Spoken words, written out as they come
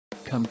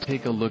Come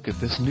take a look at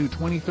this new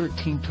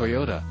 2013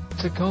 Toyota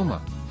Tacoma.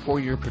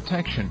 For your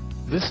protection,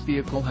 this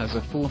vehicle has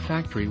a full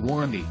factory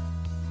warranty.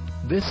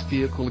 This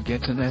vehicle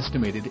gets an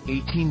estimated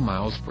 18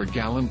 miles per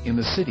gallon in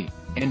the city,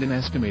 and an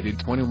estimated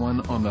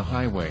 21 on the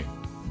highway.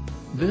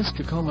 This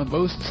Tacoma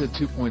boasts a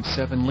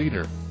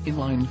 2.7-liter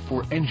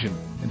inline-4 engine,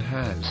 and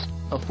has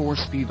a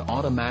 4-speed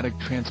automatic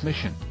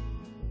transmission.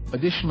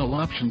 Additional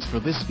options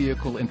for this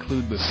vehicle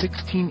include the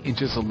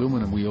 16-inch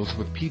aluminum wheels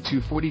with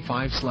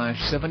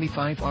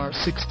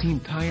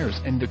P245/75R16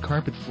 tires and the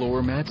carpet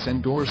floor mats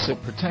and door sill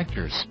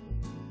protectors.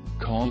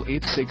 Call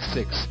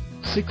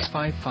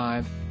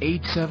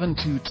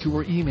 866-655-8722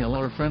 or email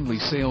our friendly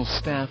sales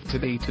staff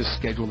today to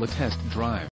schedule a test drive.